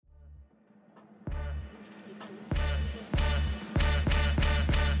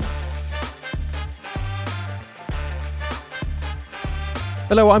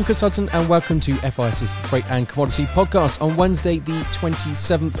Hello, I'm Chris Hudson and welcome to FIS's Freight and Commodity Podcast on Wednesday the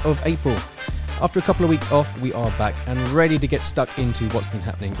 27th of April. After a couple of weeks off, we are back and ready to get stuck into what's been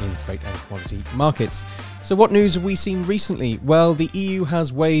happening in freight and commodity markets. So what news have we seen recently? Well, the EU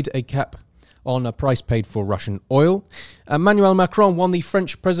has weighed a cap on a price paid for Russian oil. Emmanuel Macron won the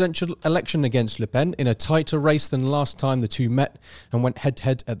French presidential election against Le Pen in a tighter race than last time the two met and went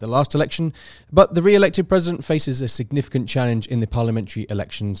head-to-head at the last election. But the re-elected president faces a significant challenge in the parliamentary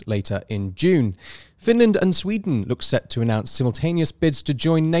elections later in June. Finland and Sweden look set to announce simultaneous bids to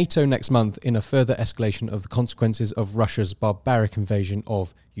join NATO next month in a further escalation of the consequences of Russia's barbaric invasion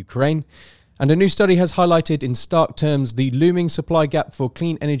of Ukraine. And a new study has highlighted in stark terms the looming supply gap for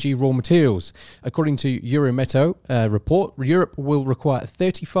clean energy raw materials. According to Eurometaux report, Europe will require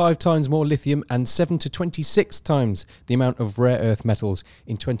 35 times more lithium and 7 to 26 times the amount of rare earth metals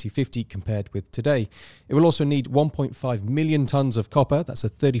in 2050 compared with today. It will also need 1.5 million tonnes of copper, that's a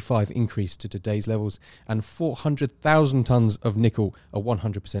 35 increase to today's levels, and 400,000 tonnes of nickel, a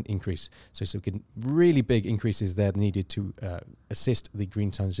 100% increase. So some really big increases there needed to assist the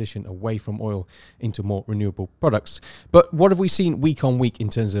green transition away from oil into more renewable products. But what have we seen week on week in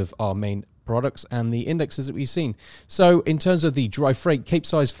terms of our main products and the indexes that we've seen? So in terms of the dry freight,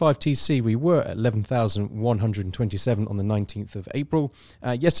 Capesize 5TC, we were at 11,127 on the 19th of April.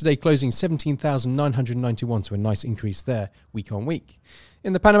 Yesterday closing 17,991, so a nice increase there week on week.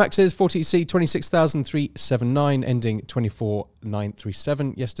 In the Panamaxes, 4TC 26,379, ending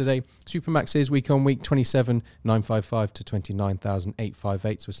 24,937 yesterday. Supramaxes week on week 27,955 to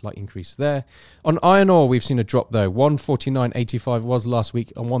 29,858, so a slight increase there. On iron ore, we've seen a drop though. 149.85 was last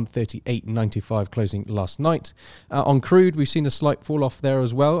week and 138.95 closing last night. On crude, we've seen a slight fall off there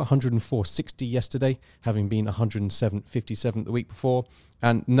as well. 104.60 yesterday, having been 107.57 the week before.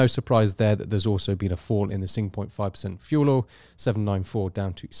 And no surprise there that there's also been a fall in the 0.5% fuel oil, 794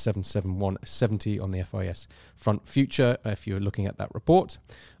 down to 771.70 on the FIS front future, if you're looking at that report.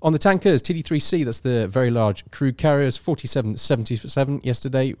 On the tankers, TD3C, that's the very large crude carriers, 47.77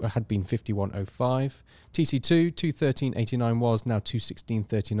 yesterday, had been 51.05. TC2, 213.89 was, now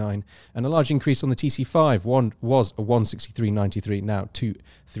 216.39. And a large increase on the TC5, one was a 163.93, now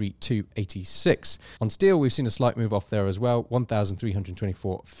 232.86. On steel, we've seen a slight move off there as well,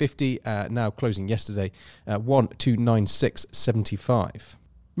 1,324.50, now closing yesterday at 1,296.75.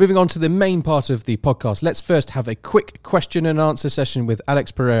 Moving on to the main part of the podcast, let's first have a quick question and answer session with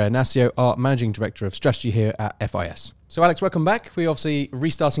Alex Pereira Nacio, our Managing Director of Strategy here at FIS. So Alex, welcome back. We're obviously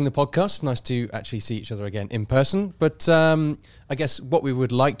restarting the podcast. Nice to actually see each other again in person. But I guess what we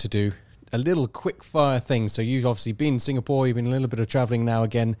would like to do, a little quick fire thing. So you've obviously been in Singapore, you've been a little bit of traveling now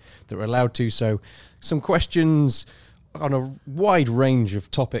again that we're allowed to. So some questions on a wide range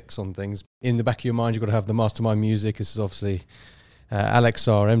of topics on things. In the back of your mind, you've got to have the mastermind music. This is obviously Alex,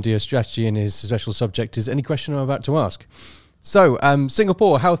 our MD of Strategy, and his special subject is any question I'm about to ask. So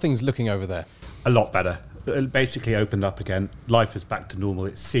Singapore, how are things looking over there? A lot better. It basically opened up again. Life is back to normal,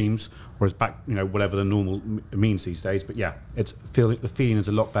 it seems, or is back, whatever the normal means these days. But yeah, the feeling is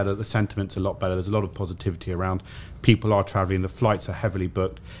a lot better. The sentiment's a lot better. There's a lot of positivity around. People are traveling. The flights are heavily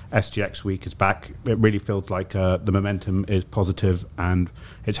booked. SGX week is back. It really feels like the momentum is positive and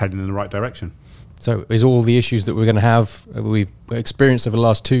it's heading in the right direction. So is all the issues that we're going to have, we've experienced over the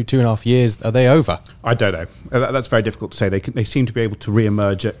last 2.5 years, are they over? I don't know. That's very difficult to say. They seem to be able to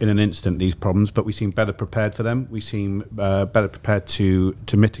re-emerge in an instant, these problems, but we seem better prepared for them. We seem better prepared to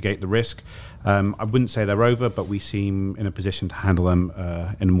mitigate the risk. I wouldn't say they're over, but we seem in a position to handle them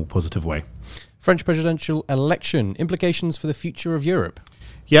in a more positive way. French presidential election, implications for the future of Europe?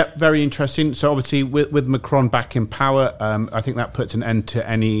 Yeah, very interesting. So obviously with Macron back in power, I think that puts an end to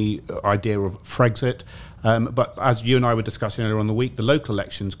any idea of Frexit. But as you and I were discussing earlier on the week, the local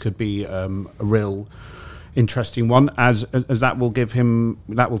elections could be a real interesting one, as that will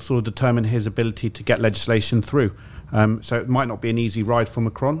sort of determine his ability to get legislation through. So it might not be an easy ride for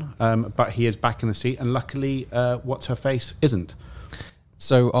Macron, but he is back in the seat, and luckily what's her face isn't.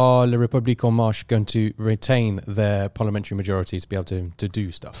 So are La République En Marche going to retain their parliamentary majority to be able to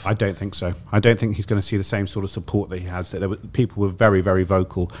do stuff? I don't think so. I don't think he's going to see the same sort of support that he has. People were very, very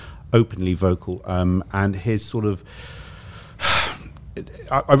vocal, openly vocal, and his sort of...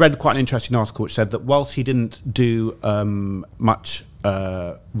 I read quite an interesting article which said that whilst he didn't do much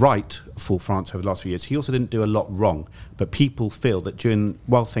right for France over the last few years, he also didn't do a lot wrong. But people feel that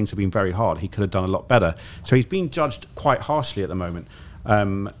while things have been very hard, he could have done a lot better. So he's being judged quite harshly at the moment.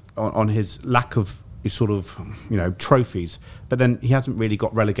 On his lack of trophies, but then he hasn't really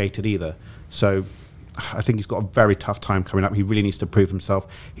got relegated either. So I think he's got a very tough time coming up. He really needs to prove himself.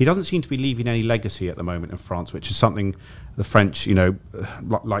 He doesn't seem to be leaving any legacy at the moment in France, which is something the French,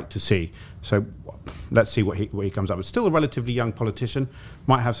 like to see. So let's see what he comes up with. Still a relatively young politician,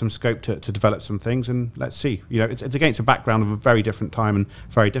 might have some scope to develop some things, and let's see. It's against a background of a very different time and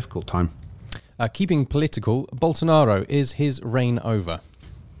very difficult time. Keeping political, Bolsonaro, is his reign over?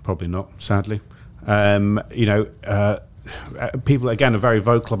 Probably not, sadly. People again are very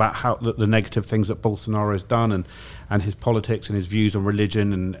vocal about how the negative things that Bolsonaro has done and his politics and his views on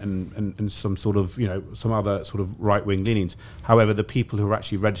religion and some sort of some other sort of right-wing leanings. However, the people who are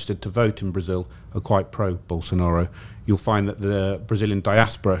actually registered to vote in Brazil are quite pro-Bolsonaro. You'll find that the Brazilian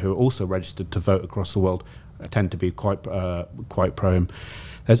diaspora, who are also registered to vote across the world, tend to be quite pro him.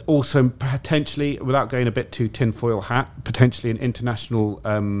 There's also potentially, without going a bit too tinfoil hat, potentially an international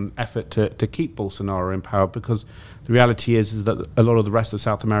effort to keep Bolsonaro in power, because the reality is that a lot of the rest of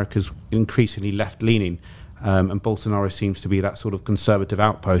South America is increasingly left-leaning, and Bolsonaro seems to be that sort of conservative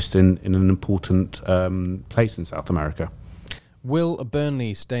outpost in an important place in South America. Will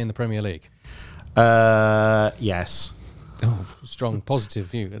Burnley stay in the Premier League? Yes. Oh, strong positive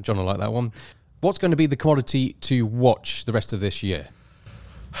view. John will like that one. What's going to be the commodity to watch the rest of this year?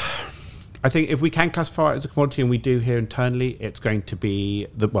 I think if we can classify it as a commodity, and we do here internally, it's going to be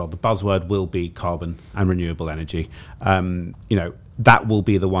the buzzword will be carbon and renewable energy. That will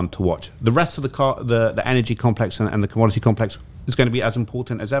be the one to watch. The rest of the energy complex and the commodity complex is going to be as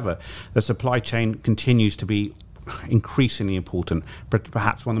important as ever. The supply chain continues to be increasingly important, but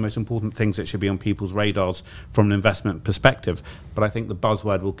perhaps one of the most important things that should be on people's radars from an investment perspective. But I think the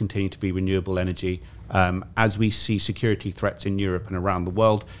buzzword will continue to be renewable energy. As we see security threats in Europe and around the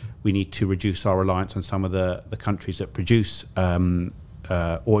world, we need to reduce our reliance on some of the countries that produce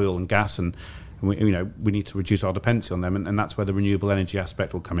oil and gas, and we need to reduce our dependency on them, and that's where the renewable energy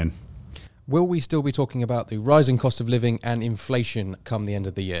aspect will come in. Will we still be talking about the rising cost of living and inflation come the end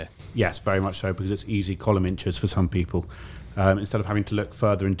of the year? Yes, very much so, because it's easy column inches for some people. Instead of having to look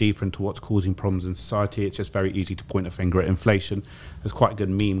further and deeper into what's causing problems in society, it's just very easy to point a finger at inflation. There's quite a good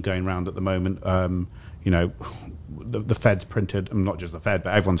meme going around at the moment. The Fed's printed, not just the Fed,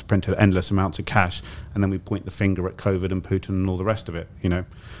 but everyone's printed endless amounts of cash, and then we point the finger at COVID and Putin and all the rest of it.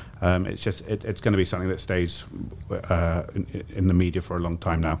 It's going to be something that stays in the media for a long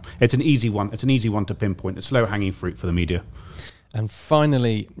time now. It's an easy one. It's an easy one to pinpoint. It's low-hanging fruit for the media. And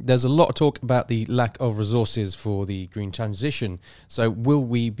finally, there's a lot of talk about the lack of resources for the green transition. So will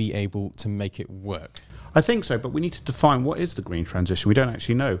we be able to make it work? I think so, but we need to define what is the green transition. We don't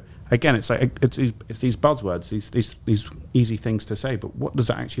actually know. Again, it's these buzzwords, these easy things to say, but what does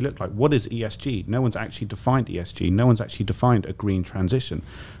that actually look like? What is ESG? No one's actually defined ESG. No one's actually defined a green transition.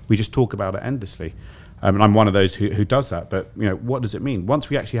 We just talk about it endlessly. And I'm one of those who does that. But what does it mean? Once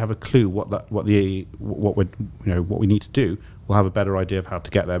we actually have a clue what we need to do, we'll have a better idea of how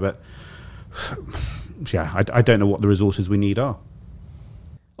to get there. But I don't know what the resources we need are.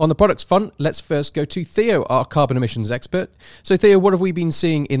 On the products front, let's first go to Theo, our carbon emissions expert. So Theo, what have we been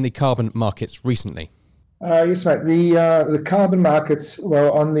seeing in the carbon markets recently? Yes, mate. The carbon markets,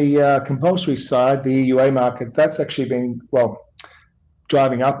 on the compulsory side, the EUA market, that's actually been,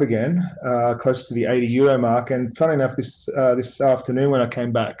 driving up again, close to the €80 mark. And funny enough, this afternoon when I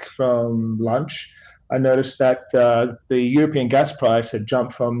came back from lunch, I noticed that the European gas price had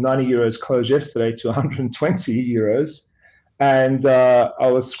jumped from €90 close yesterday to €120. And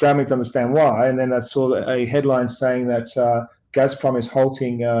I was scrambling to understand why. And then I saw a headline saying that Gazprom is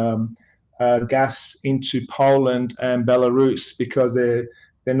halting gas into Poland and Belarus because they're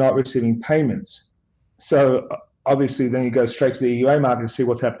not receiving payments. So obviously then you go straight to the EUA market to see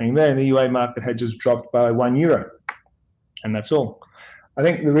what's happening there. And the EUA market had just dropped by €1. And that's all. I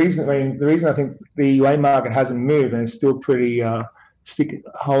think the reason I think the EUA market hasn't moved and it's still pretty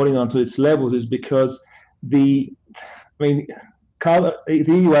holding on to its levels is because the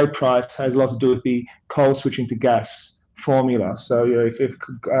EUA price has a lot to do with the coal switching to gas formula. So if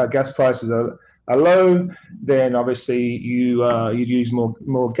gas prices are low, then obviously you'd use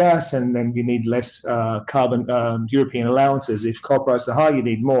more gas, and then you need less carbon European allowances. If coal prices are high, you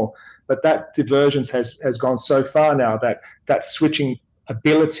need more. But that divergence has gone so far now that switching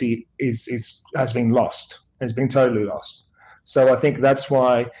ability has been lost. Has been totally lost. So I think that's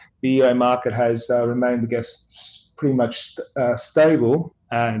why the EUA market has remained, I guess, pretty much stable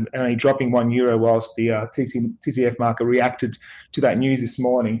and only dropping €1 whilst the TTF market reacted to that news this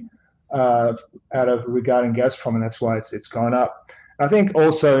morning regarding Gazprom, and that's why it's gone up. I think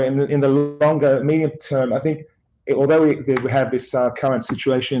also in the longer, medium term, I think although we have this current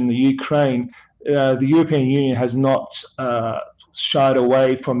situation in the Ukraine, the European Union has not shied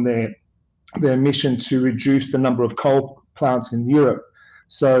away from their their mission to reduce the number of coal plants in Europe.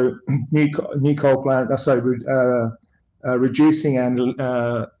 So new coal plants, reducing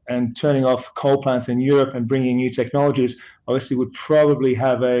and turning off coal plants in Europe and bringing new technologies obviously would probably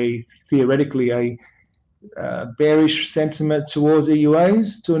have theoretically a bearish sentiment towards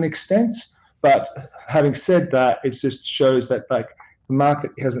EUAs to an extent. But having said that, it just shows that the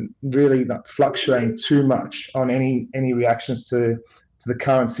market hasn't really not fluctuating too much on any reactions to the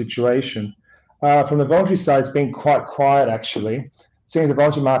current situation. From the voluntary side, it's been quite quiet actually. It seems the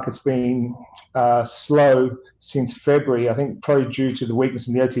voluntary market's been slow since February, I think probably due to the weakness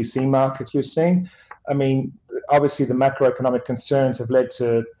in the OTC markets we've seen. I mean, obviously the macroeconomic concerns have led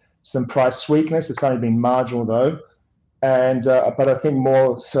to some price weakness. It's only been marginal though. And but I think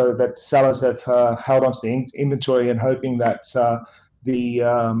more so that sellers have held onto the inventory and hoping that the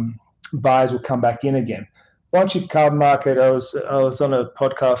buyers will come back in again. Voluntary carbon market, I was on a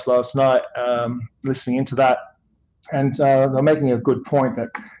podcast last night listening into that, and they're making a good point that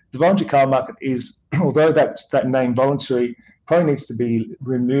the voluntary carbon market is, although that name voluntary probably needs to be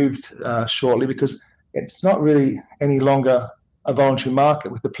removed shortly, because it's not really any longer a voluntary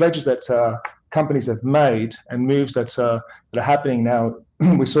market. With the pledges that companies have made and moves that are happening now,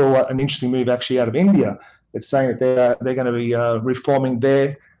 we saw an interesting move actually out of India. It's saying that they're going to be reforming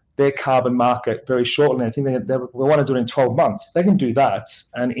their carbon market very shortly. I think they want to do it in 12 months. If they can do that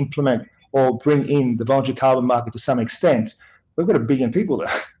and implement or bring in the voluntary carbon market to some extent, we've got 1 billion people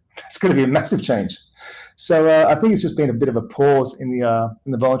there. It's going to be a massive change. So I think it's just been a bit of a pause in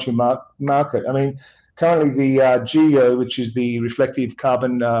the voluntary market. I mean, currently the GEO, which is the reflective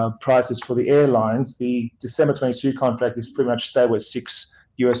carbon prices for the airlines, the December 22 contract is pretty much stable at $6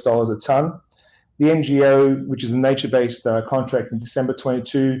 a ton. The NGO, which is a nature-based contract in December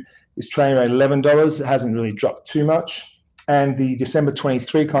 22, is trading around $11. It hasn't really dropped too much. And the December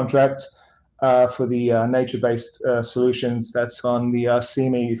 23 contract for the nature-based solutions, that's on the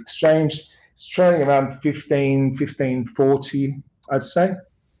CME exchange, it's trading around 15.40, I'd say.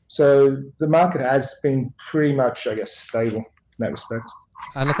 So the market has been pretty much, I guess, stable in that respect.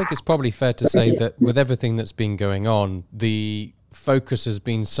 And I think it's probably fair to say that with everything that's been going on, the focus has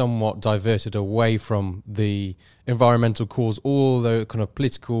been somewhat diverted away from the environmental cause, all the kind of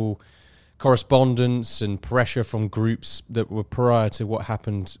political correspondence and pressure from groups that were prior to what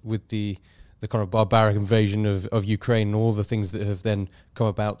happened with the kind of barbaric invasion of Ukraine and all the things that have then come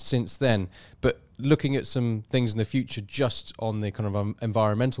about since then. But looking at some things in the future just on the kind of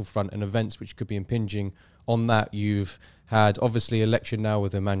environmental front and events which could be impinging on that, you've had obviously election now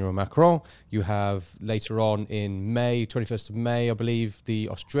with Emmanuel Macron. You have later on in May, 21st of May, I believe, the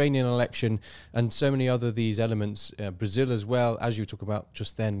Australian election, and so many other these elements, Brazil as well, as you talk about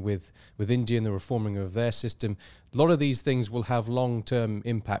just then with India and the reforming of their system. A lot of these things will have long-term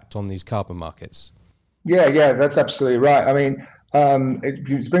impact on these carbon markets. Yeah, that's absolutely right. I mean,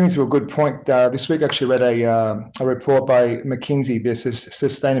 it's bringing to a good point. This week I actually read a report by McKinsey, this is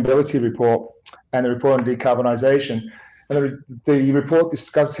sustainability report, and the report on decarbonisation. And the report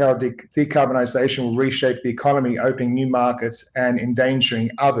discussed how decarbonisation will reshape the economy, opening new markets and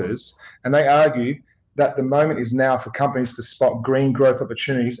endangering others. And they argue that the moment is now for companies to spot green growth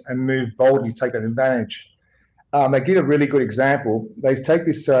opportunities and move boldly to take that advantage. They give a really good example. They take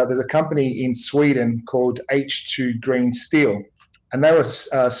this, there's a company in Sweden called H2 Green Steel. And they were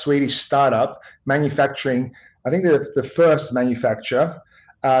a Swedish startup manufacturing, I think they're the first manufacturer,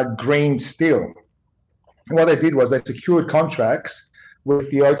 green steel. And what they did was they secured contracts with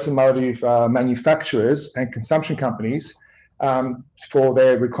the automotive manufacturers and consumption companies for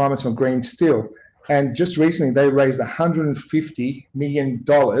their requirements on green steel. And just recently, they raised $150 million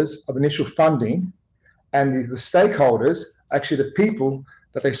of initial funding. And the stakeholders, actually the people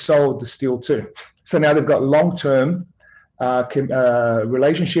that they sold the steel to. So now they've got long-term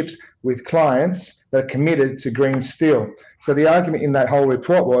relationships with clients that are committed to green steel. So the argument in that whole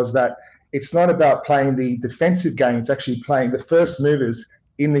report was that it's not about playing the defensive game, it's actually playing the first movers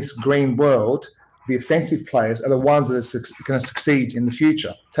in this green world. The offensive players are the ones that are going to succeed in the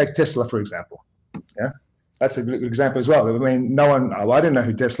future. Take Tesla, for example. Yeah, that's a good example as well. I mean, I didn't know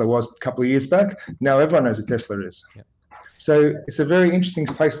who Tesla was a couple of years back. Now everyone knows who Tesla is. Yep. So it's a very interesting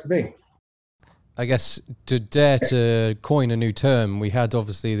place to be. I guess to dare to coin a new term, we had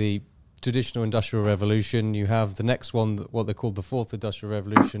obviously the traditional industrial revolution. You have the next one, what they call the fourth industrial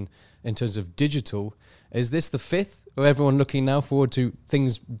revolution in terms of digital. Is this the fifth? Or everyone looking now forward to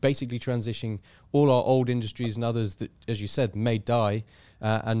things basically transitioning all our old industries and others that, as you said, may die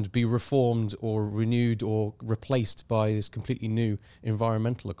and be reformed or renewed or replaced by this completely new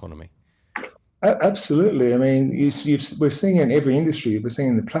environmental economy? Absolutely. I mean, we're seeing it in every industry. We're seeing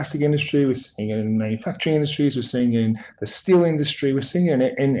it in the plastic industry. We're seeing it in manufacturing industries. We're seeing it in the steel industry. We're seeing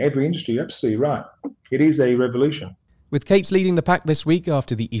it in every industry. You're absolutely right. It is a revolution. With Capes leading the pack this week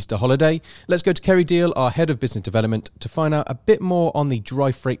after the Easter holiday, let's go to Kerry Deal, our Head of Business Development, to find out a bit more on the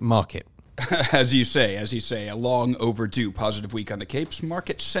dry freight market. As you say, a long overdue positive week on the Capes.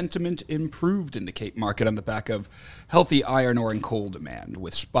 Market sentiment improved in the Cape market on the back of healthy iron ore and coal demand,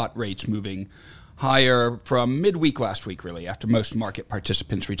 with spot rates moving higher from midweek last week, really, after most market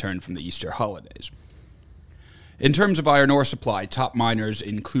participants returned from the Easter holidays. In terms of iron ore supply, top miners,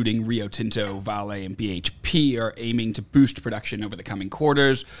 including Rio Tinto, Vale, and BHP, are aiming to boost production over the coming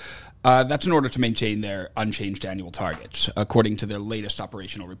quarters. That's in order to maintain their unchanged annual targets, according to their latest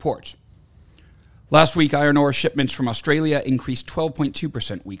operational reports. Last week, iron ore shipments from Australia increased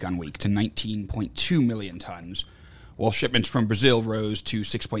 12.2% week on week to 19.2 million tons, while shipments from Brazil rose to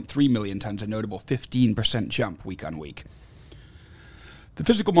 6.3 million tons, a notable 15% jump week on week. The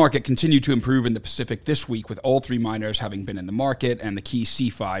physical market continued to improve in the Pacific this week, with all three miners having been in the market, and the key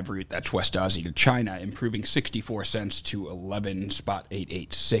C5 route, that's West Aussie to China, improving 64 cents to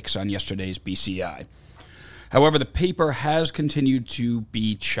 11.886 on yesterday's BCI. However, the paper has continued to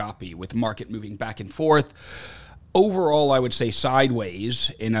be choppy, with the market moving back and forth. Overall, I would say sideways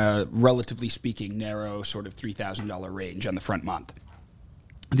in a, relatively speaking, narrow sort of $3,000 range on the front month.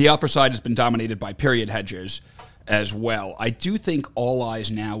 The offer side has been dominated by period hedgers as well. I do think all eyes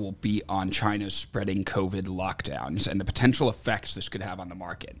now will be on China's spreading COVID lockdowns and the potential effects this could have on the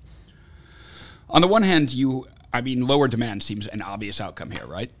market. On the one hand, lower demand seems an obvious outcome here,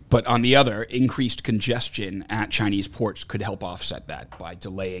 right? But on the other, increased congestion at Chinese ports could help offset that by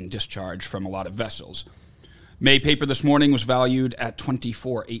delaying discharge from a lot of vessels. May paper this morning was valued at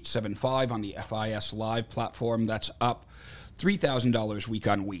 $24,875 on the FIS Live platform. That's up $3,000 week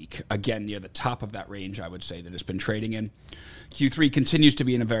on week. Again, near the top of that range, I would say, that it's been trading in. Q3 continues to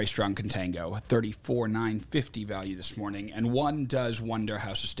be in a very strong contango, a $34,950 value this morning, and one does wonder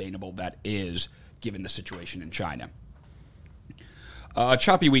how sustainable that is given the situation in China. A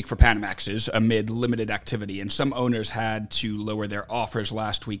choppy week for Panamaxes amid limited activity, and some owners had to lower their offers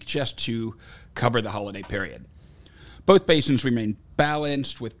last week just to cover the holiday period. Both basins remain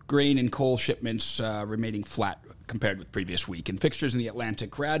balanced, with grain and coal shipments remaining flat compared with previous week, and fixtures in the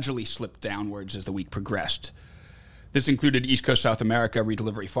Atlantic gradually slipped downwards as the week progressed. This included East Coast South America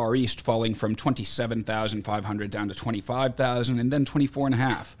redelivery Far East falling from 27,500 down to 25,000 and then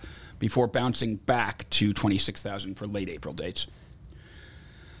 24.5 before bouncing back to 26,000 for late April dates.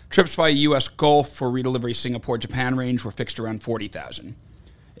 Trips via U.S. Gulf for redelivery Singapore-Japan range were fixed around 40,000.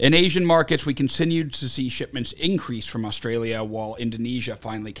 In Asian markets, we continued to see shipments increase from Australia, while Indonesia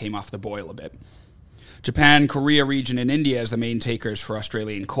finally came off the boil a bit. Japan, Korea region, and India as the main takers for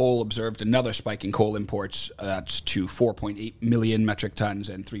Australian coal observed another spike in coal imports to 4.8 million metric tons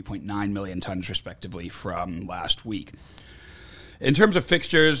and 3.9 million tons, respectively, from last week. In terms of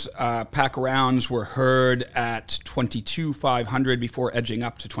fixtures, pack rounds were heard at 22,500 before edging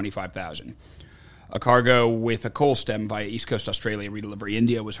up to 25,000. A cargo with a coal stem via East Coast Australia redelivery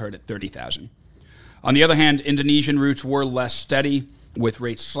India was heard at 30,000. On the other hand, Indonesian routes were less steady, with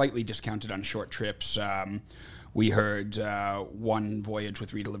rates slightly discounted on short trips. We heard one voyage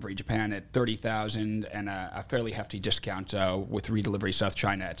with redelivery Japan at 30,000 and a fairly hefty discount with redelivery South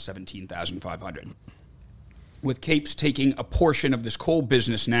China at 17,500. With Capes taking a portion of this coal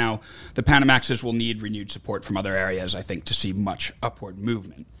business now, the Panamaxes will need renewed support from other areas, I think, to see much upward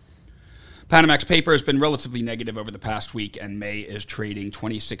movement. Panamax paper has been relatively negative over the past week, and May is trading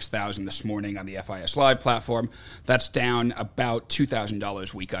 26,000 this morning on the FIS Live platform. That's down about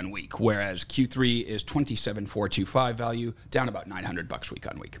 $2,000 week on week, whereas Q3 is 27,425 value, down about $900 week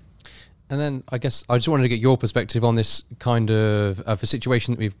on week. And then I guess I just wanted to get your perspective on this kind of a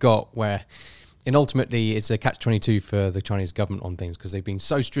situation that we've got where, and ultimately, it's a catch-22 for the Chinese government on things because they've been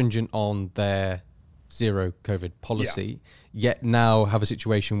so stringent on their zero COVID policy, yet now have a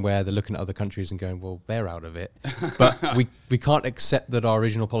situation where they're looking at other countries and going, well, they're out of it. But we can't accept that our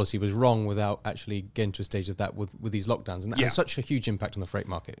original policy was wrong without actually getting to a stage of that with these lockdowns. And that has such a huge impact on the freight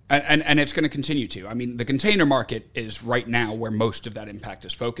market. And it's going to continue to. I mean, the container market is right now where most of that impact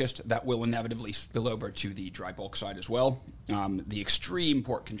is focused. That will inevitably spill over to the dry bulk side as well. The extreme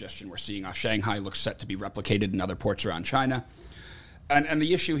port congestion we're seeing off Shanghai looks set to be replicated in other ports around China. And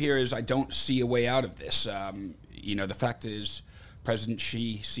the issue here is I don't see a way out of this. The fact is President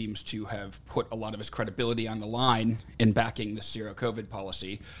Xi seems to have put a lot of his credibility on the line in backing the zero COVID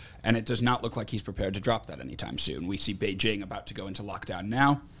policy, and it does not look like he's prepared to drop that anytime soon. We see Beijing about to go into lockdown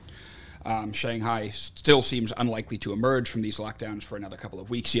now. Shanghai still seems unlikely to emerge from these lockdowns for another couple of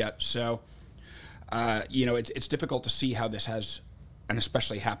weeks yet. So it's difficult to see how this has an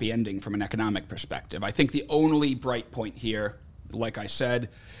especially happy ending from an economic perspective. I think the only bright point here, like I said,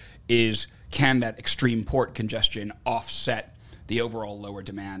 is can that extreme port congestion offset the overall lower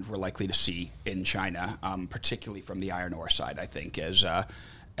demand we're likely to see in China, particularly from the iron ore side, I think, as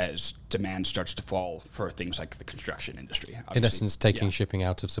demand starts to fall for things like the construction industry. Obviously, in essence, taking shipping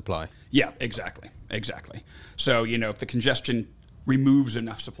out of supply. Yeah, exactly. So, if the congestion removes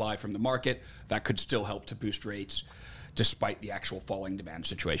enough supply from the market, that could still help to boost rates despite the actual falling demand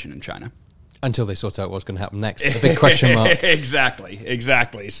situation in China. Until they sort out what's going to happen next. A big question mark.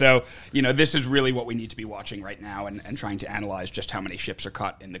 Exactly. So, this is really what we need to be watching right now and trying to analyze just how many ships are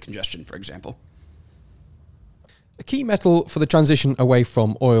caught in the congestion, for example. A key metal for the transition away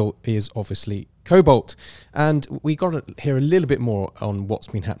from oil is obviously cobalt. And we got to hear a little bit more on what's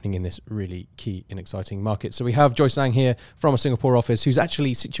been happening in this really key and exciting market. So we have Joyce Zhang here from a Singapore office, who's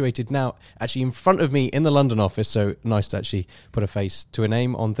actually situated now actually in front of me in the London office. So nice to actually put a face to a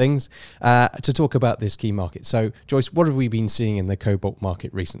name on things to talk about this key market. So Joyce, what have we been seeing in the cobalt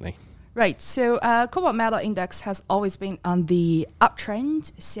market recently? Right. So cobalt metal index has always been on the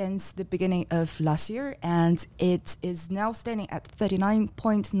uptrend since the beginning of last year, and it is now standing at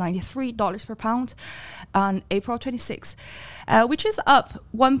 $39.93 per pound on April 26, which is up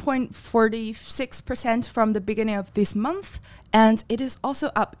 1.46% from the beginning of this month, and it is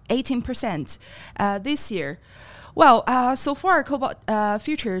also up 18% this year. Well, so far, cobalt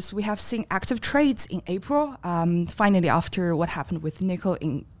futures, we have seen active trades in April, finally after what happened with nickel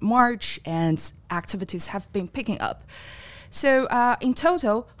in March, and activities have been picking up. So in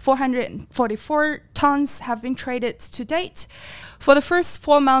total, 444 tons have been traded to date. For the first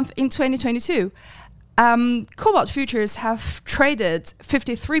 4 months in 2022, cobalt futures have traded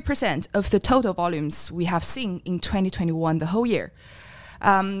 53% of the total volumes we have seen in 2021 the whole year.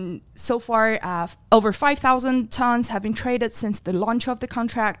 So far, over 5,000 tons have been traded since the launch of the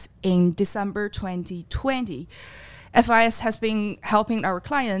contract in December 2020. FIS has been helping our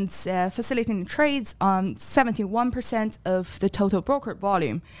clients facilitating trades on 71% of the total brokered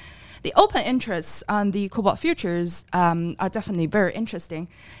volume. The open interests on the cobalt futures are definitely very interesting.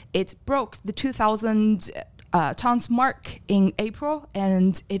 It broke the 2,000 tons mark in April,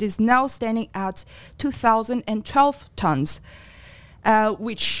 and it is now standing at 2,012 tons.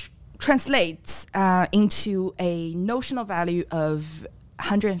 Which translates into a notional value of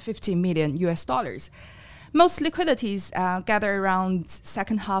 $150 million US. Most liquidities gather around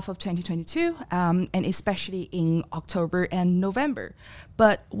second half of 2022, and especially in October and November.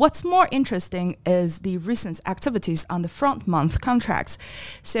 But what's more interesting is the recent activities on the front month contracts.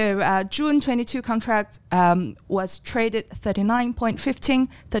 So June 22 contract was traded 39.15,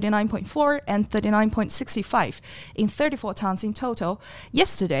 39.4, and 39.65 in 34 tons in total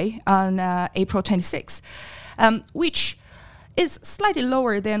yesterday on April 26, which is slightly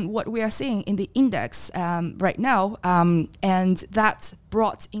lower than what we are seeing in the index right now, and that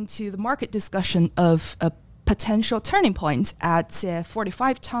brought into the market discussion of a potential turning point at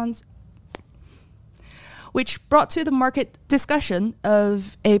 45 tons, which brought to the market discussion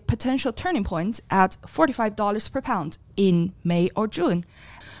of a potential turning point at $45 per pound in May or June.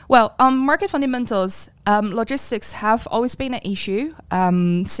 Well, on market fundamentals, logistics have always been an issue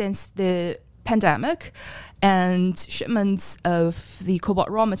since the pandemic, and shipments of the cobalt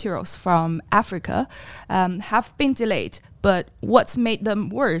raw materials from Africa have been delayed. But what's made them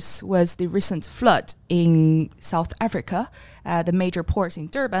worse was the recent flood in South Africa, the major port in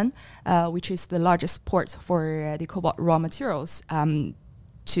Durban, which is the largest port for the cobalt raw materials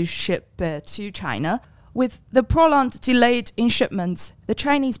to ship to China. With the prolonged delay in shipments, the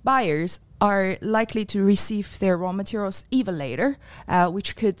Chinese buyers are likely to receive their raw materials even later,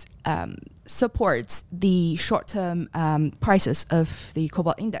 which could support the short-term prices of the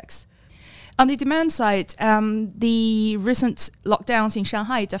cobalt index. On the demand side, the recent lockdowns in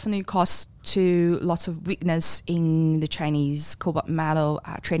Shanghai definitely caused to lots of weakness in the Chinese cobalt metal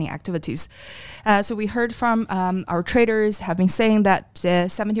trading activities. So we heard from our traders have been saying that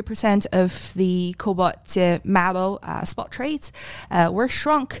 70% of the cobalt metal spot trades were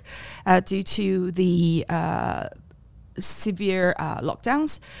shrunk due to the severe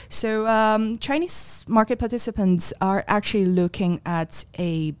lockdowns. So Chinese market participants are actually looking at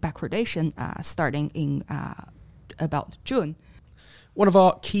a backwardation starting in about June. One of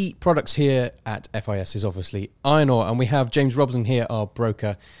our key products here at FIS is obviously iron ore, and we have James Robson here, our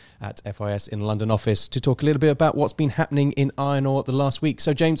broker at FIS in the London office, to talk a little bit about what's been happening in iron ore the last week.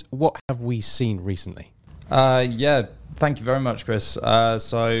 So James, what have we seen recently? Thank you very much, Chris.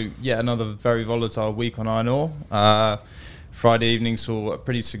 Another very volatile week on iron ore. Friday evening saw a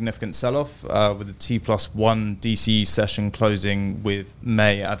pretty significant sell-off with the T+1 DCE session closing with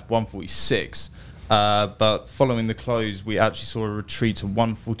May at 146. But following the close, we actually saw a retreat to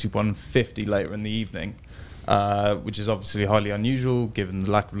 141.50 later in the evening, which is obviously highly unusual given the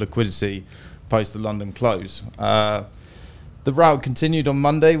lack of liquidity post the London close. The rout continued on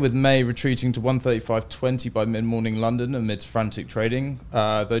Monday, with May retreating to 135.20 by mid-morning London amidst frantic trading,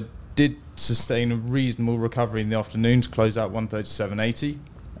 though did sustain a reasonable recovery in the afternoon to close out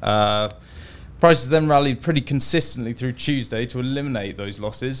 137.80. Prices then rallied pretty consistently through Tuesday to eliminate those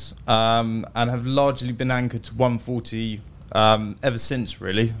losses, and have largely been anchored to 140 ever since,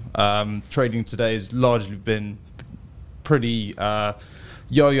 really. Trading today has largely been pretty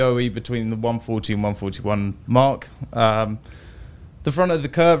yo-yo-y between the 140 and 141 mark. The front of the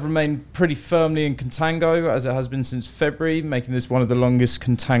curve remained pretty firmly in contango, as it has been since February, making this one of the longest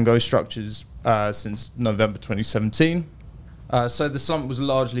contango structures since November 2017. So the summit was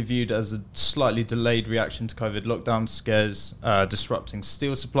largely viewed as a slightly delayed reaction to COVID lockdown scares, disrupting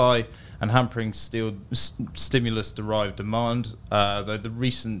steel supply and hampering steel stimulus-derived demand, though the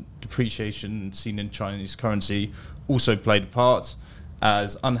recent depreciation seen in Chinese currency also played a part,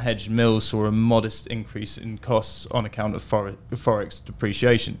 as unhedged mills saw a modest increase in costs on account of forex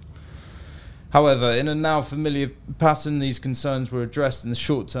depreciation. However, in a now familiar pattern, these concerns were addressed in the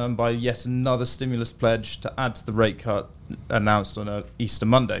short term by yet another stimulus pledge to add to the rate cut announced on Easter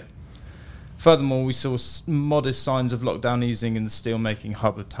Monday. Furthermore, we saw modest signs of lockdown easing in the steelmaking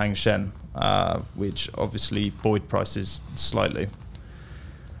hub of Tangshan, which obviously buoyed prices slightly.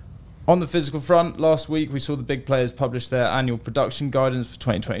 On the physical front, last week we saw the big players publish their annual production guidance for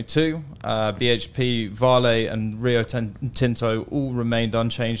 2022. BHP, Vale and Rio Tinto all remained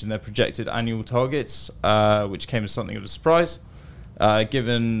unchanged in their projected annual targets, which came as something of a surprise,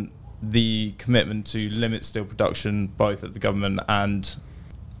 given the commitment to limit steel production both at the government and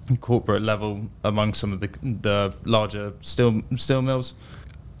corporate level among some of the larger steel mills.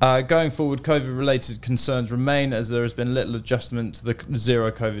 Going forward, COVID-related concerns remain, as there has been little adjustment to the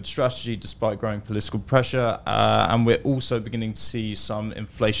zero-COVID strategy despite growing political pressure, and we're also beginning to see some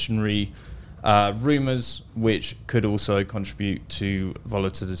inflationary rumours, which could also contribute to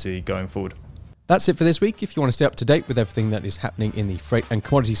volatility going forward. That's it for this week. If you want to stay up to date with everything that is happening in the freight and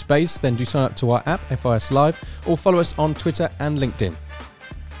commodity space, then do sign up to our app, FIS Live, or follow us on Twitter and LinkedIn.